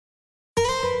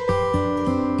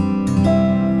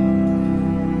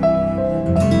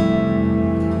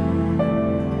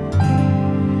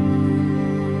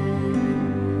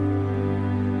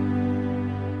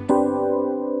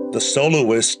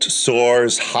soloist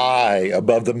soars high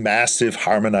above the massive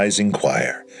harmonizing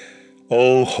choir.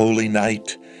 O holy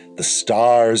night, the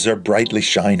stars are brightly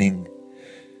shining.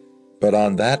 But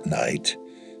on that night,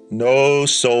 no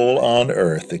soul on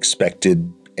earth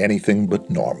expected anything but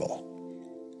normal.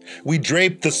 We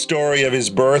drape the story of his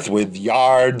birth with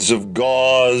yards of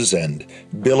gauze and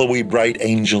billowy bright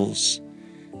angels.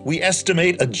 We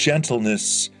estimate a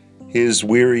gentleness his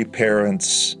weary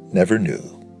parents never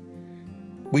knew.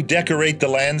 We decorate the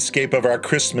landscape of our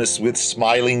Christmas with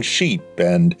smiling sheep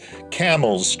and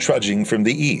camels trudging from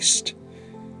the east.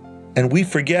 And we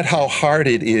forget how hard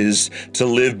it is to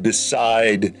live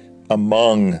beside,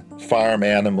 among farm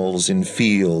animals in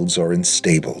fields or in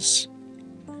stables.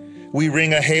 We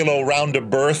ring a halo round a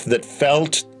birth that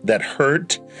felt, that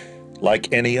hurt,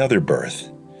 like any other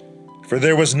birth. For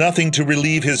there was nothing to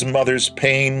relieve his mother's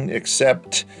pain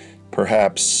except,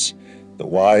 perhaps, the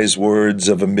wise words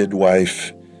of a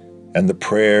midwife and the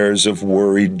prayers of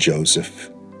worried Joseph.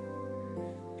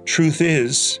 Truth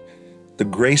is, the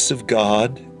grace of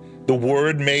God, the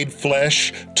Word made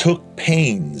flesh, took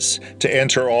pains to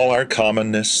enter all our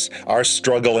commonness, our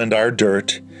struggle and our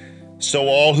dirt, so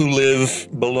all who live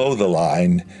below the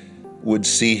line would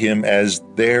see him as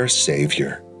their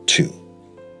Savior, too.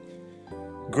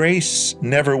 Grace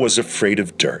never was afraid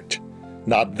of dirt.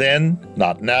 Not then,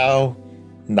 not now,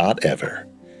 not ever.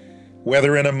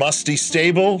 Whether in a musty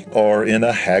stable or in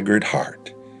a haggard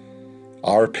heart.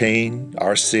 Our pain,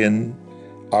 our sin,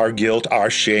 our guilt, our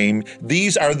shame,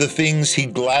 these are the things he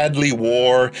gladly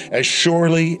wore as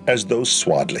surely as those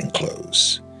swaddling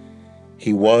clothes.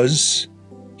 He was,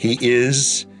 he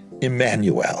is,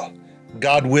 Emmanuel,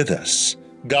 God with us,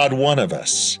 God one of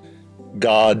us,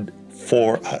 God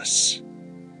for us.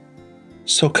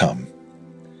 So come,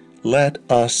 let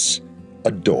us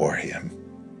adore him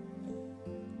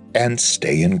and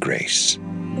stay in grace.